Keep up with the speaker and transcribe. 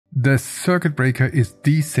The circuit breaker is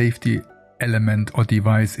the safety element or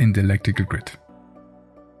device in the electrical grid.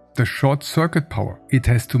 The short circuit power it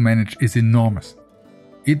has to manage is enormous.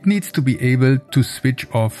 It needs to be able to switch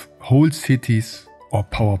off whole cities or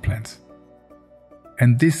power plants.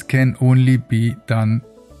 And this can only be done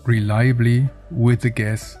reliably with a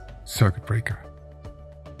gas circuit breaker.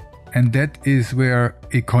 And that is where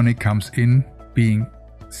EconiQ comes in, being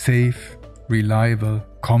safe, reliable,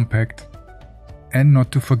 compact, and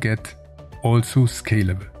not to forget, also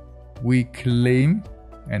scalable. We claim,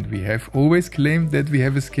 and we have always claimed, that we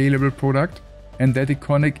have a scalable product and that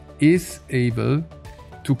EconiQ is able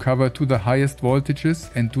to cover to the highest voltages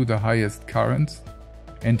and to the highest currents.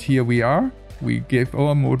 And here we are. We gave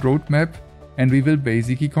our mode roadmap and we will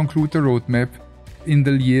basically conclude the roadmap in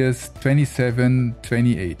the years 27,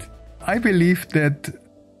 28. I believe that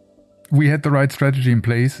we had the right strategy in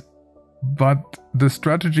place, but the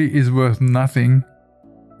strategy is worth nothing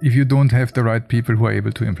if you don't have the right people who are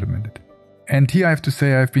able to implement it. And here I have to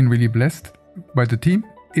say I've been really blessed by the team.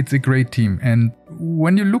 It's a great team. And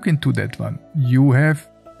when you look into that one, you have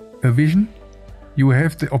a vision, you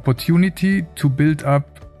have the opportunity to build up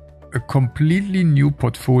a completely new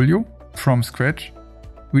portfolio from scratch,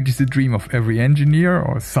 which is the dream of every engineer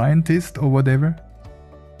or scientist or whatever.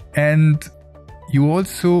 And you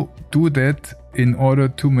also do that in order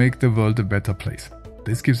to make the world a better place.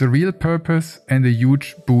 This gives a real purpose and a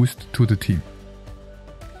huge boost to the team.